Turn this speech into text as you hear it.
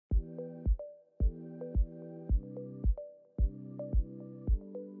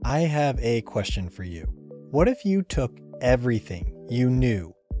I have a question for you. What if you took everything you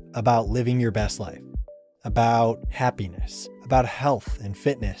knew about living your best life, about happiness, about health and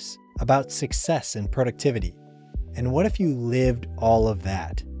fitness, about success and productivity, and what if you lived all of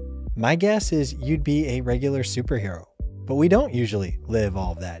that? My guess is you'd be a regular superhero, but we don't usually live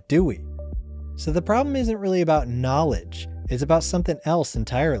all of that, do we? So the problem isn't really about knowledge, it's about something else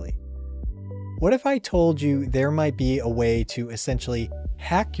entirely. What if I told you there might be a way to essentially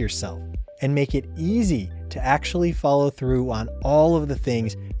hack yourself and make it easy to actually follow through on all of the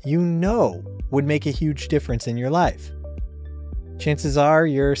things you know would make a huge difference in your life? Chances are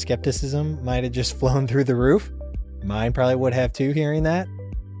your skepticism might have just flown through the roof. Mine probably would have too, hearing that.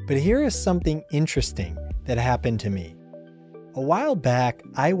 But here is something interesting that happened to me. A while back,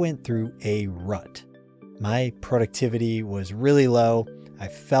 I went through a rut. My productivity was really low. I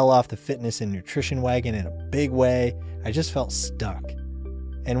fell off the fitness and nutrition wagon in a big way. I just felt stuck.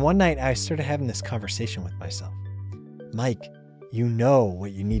 And one night I started having this conversation with myself. Mike, you know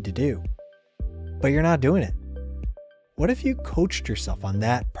what you need to do, but you're not doing it. What if you coached yourself on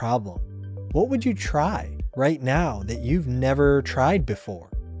that problem? What would you try right now that you've never tried before?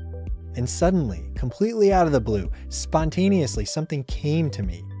 And suddenly, completely out of the blue, spontaneously, something came to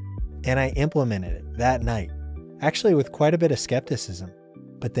me and I implemented it that night, actually with quite a bit of skepticism.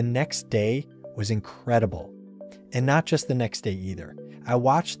 But the next day was incredible. And not just the next day either. I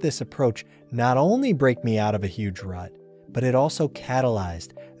watched this approach not only break me out of a huge rut, but it also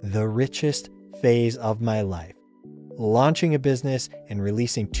catalyzed the richest phase of my life. Launching a business and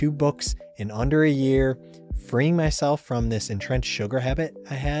releasing 2 books in under a year, freeing myself from this entrenched sugar habit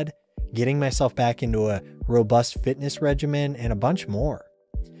I had, getting myself back into a robust fitness regimen, and a bunch more.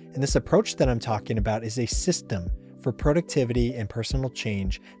 And this approach that I'm talking about is a system for productivity and personal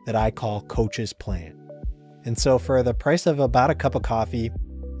change that I call Coach's Plan. And so for the price of about a cup of coffee,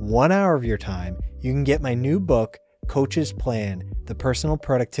 1 hour of your time, you can get my new book, Coach's Plan, the personal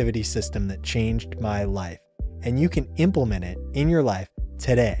productivity system that changed my life. And you can implement it in your life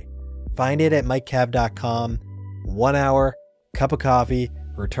today. Find it at mikecav.com. 1 hour, cup of coffee,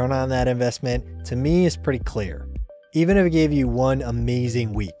 return on that investment, to me, is pretty clear. Even if it gave you one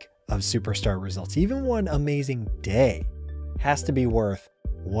amazing week of superstar results, even one amazing day, has to be worth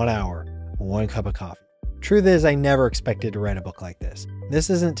 1 hour, 1 cup of coffee. Truth is, I never expected to write a book like this.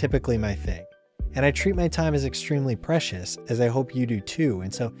 This isn't typically my thing. And I treat my time as extremely precious, as I hope you do too.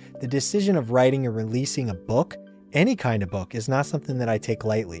 And so the decision of writing and releasing a book, any kind of book, is not something that I take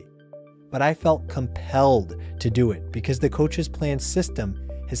lightly. But I felt compelled to do it because the Coach's Plan system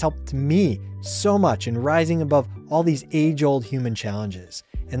has helped me so much in rising above all these age-old human challenges.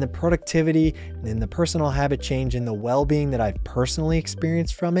 And the productivity and the personal habit change and the well-being that I've personally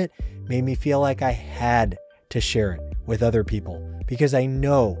experienced from it made me feel like I had to share it with other people because I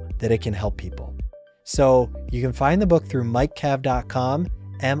know that it can help people. So you can find the book through mikecav.com,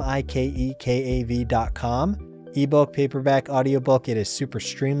 MIKEKAV.com. eBook, paperback, audiobook. It is super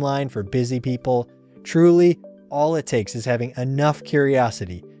streamlined for busy people. Truly, all it takes is having enough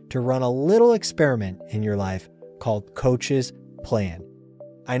curiosity to run a little experiment in your life called Coach's Plan.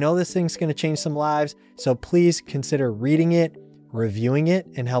 I know this thing's going to change some lives, so please consider reading it, reviewing it,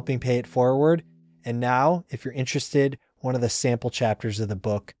 and helping pay it forward. And now, if you're interested, one of the sample chapters of the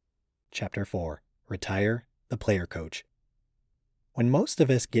book, Chapter 4, Retire the Player Coach. When most of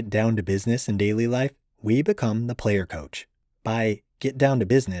us get down to business in daily life, we become the player coach. By get down to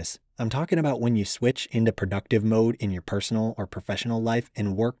business, I'm talking about when you switch into productive mode in your personal or professional life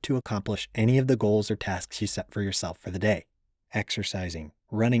and work to accomplish any of the goals or tasks you set for yourself for the day. Exercising,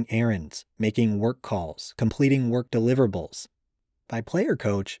 running errands, making work calls, completing work deliverables. By player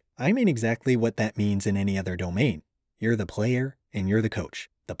coach, I mean exactly what that means in any other domain. You're the player and you're the coach.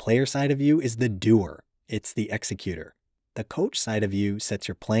 The player side of you is the doer. It's the executor. The coach side of you sets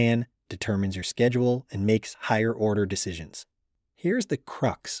your plan, determines your schedule, and makes higher order decisions. Here's the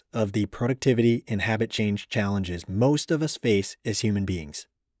crux of the productivity and habit change challenges most of us face as human beings.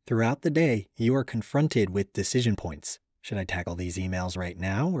 Throughout the day, you are confronted with decision points. Should I tackle these emails right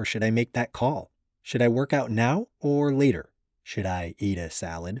now, or should I make that call? Should I work out now or later? Should I eat a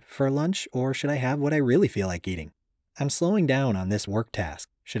salad for lunch, or should I have what I really feel like eating? I'm slowing down on this work task.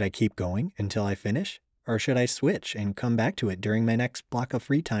 Should I keep going until I finish? Or should I switch and come back to it during my next block of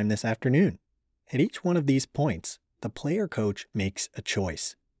free time this afternoon? At each one of these points, the player coach makes a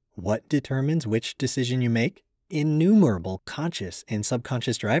choice. What determines which decision you make? Innumerable conscious and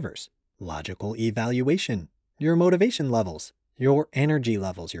subconscious drivers. Logical evaluation, your motivation levels, your energy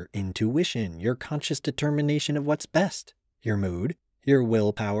levels, your intuition, your conscious determination of what's best, your mood, your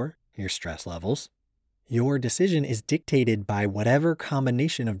willpower, your stress levels. Your decision is dictated by whatever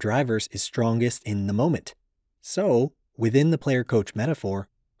combination of drivers is strongest in the moment. So, within the player-coach metaphor,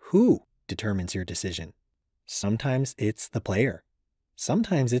 who determines your decision? Sometimes it's the player.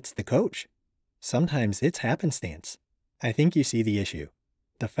 Sometimes it's the coach. Sometimes it's happenstance. I think you see the issue.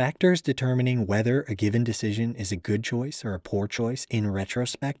 The factors determining whether a given decision is a good choice or a poor choice in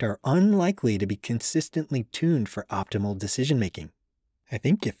retrospect are unlikely to be consistently tuned for optimal decision-making. I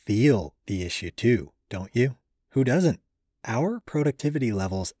think you feel the issue too, don't you? Who doesn't? Our productivity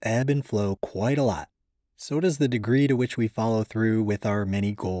levels ebb and flow quite a lot. So does the degree to which we follow through with our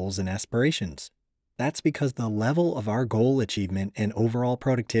many goals and aspirations. That's because the level of our goal achievement and overall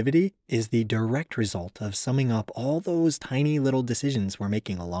productivity is the direct result of summing up all those tiny little decisions we're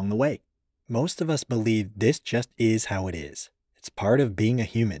making along the way. Most of us believe this just is how it is. It's part of being a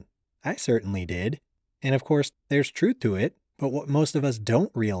human. I certainly did. And of course, there's truth to it. But what most of us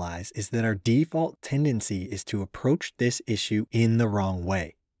don't realize is that our default tendency is to approach this issue in the wrong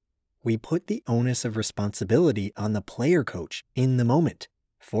way. We put the onus of responsibility on the player coach in the moment.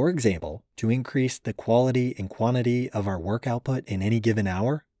 For example, to increase the quality and quantity of our work output in any given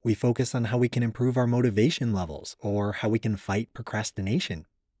hour, we focus on how we can improve our motivation levels or how we can fight procrastination.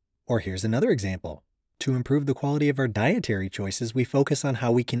 Or here's another example. To improve the quality of our dietary choices, we focus on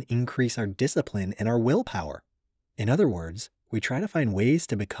how we can increase our discipline and our willpower. In other words, we try to find ways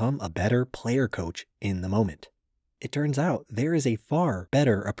to become a better player coach in the moment. It turns out there is a far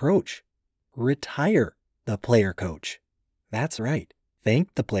better approach. Retire the player coach. That's right.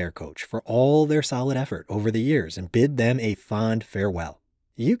 Thank the player coach for all their solid effort over the years and bid them a fond farewell.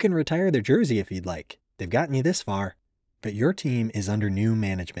 You can retire their jersey if you'd like. They've gotten you this far. But your team is under new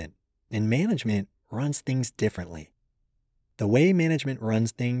management, and management runs things differently. The way management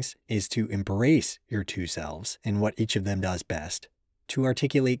runs things is to embrace your two selves and what each of them does best, to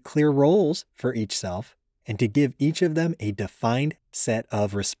articulate clear roles for each self, and to give each of them a defined set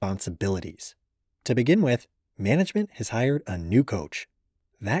of responsibilities. To begin with, management has hired a new coach.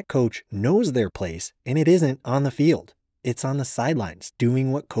 That coach knows their place, and it isn't on the field. It's on the sidelines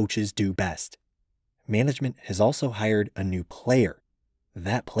doing what coaches do best. Management has also hired a new player.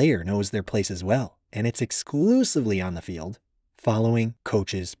 That player knows their place as well, and it's exclusively on the field, following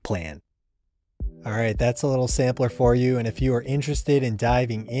coach's plan. All right, that's a little sampler for you. And if you are interested in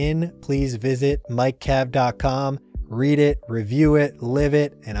diving in, please visit mikecav.com, read it, review it, live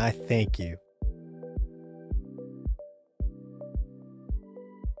it, and I thank you.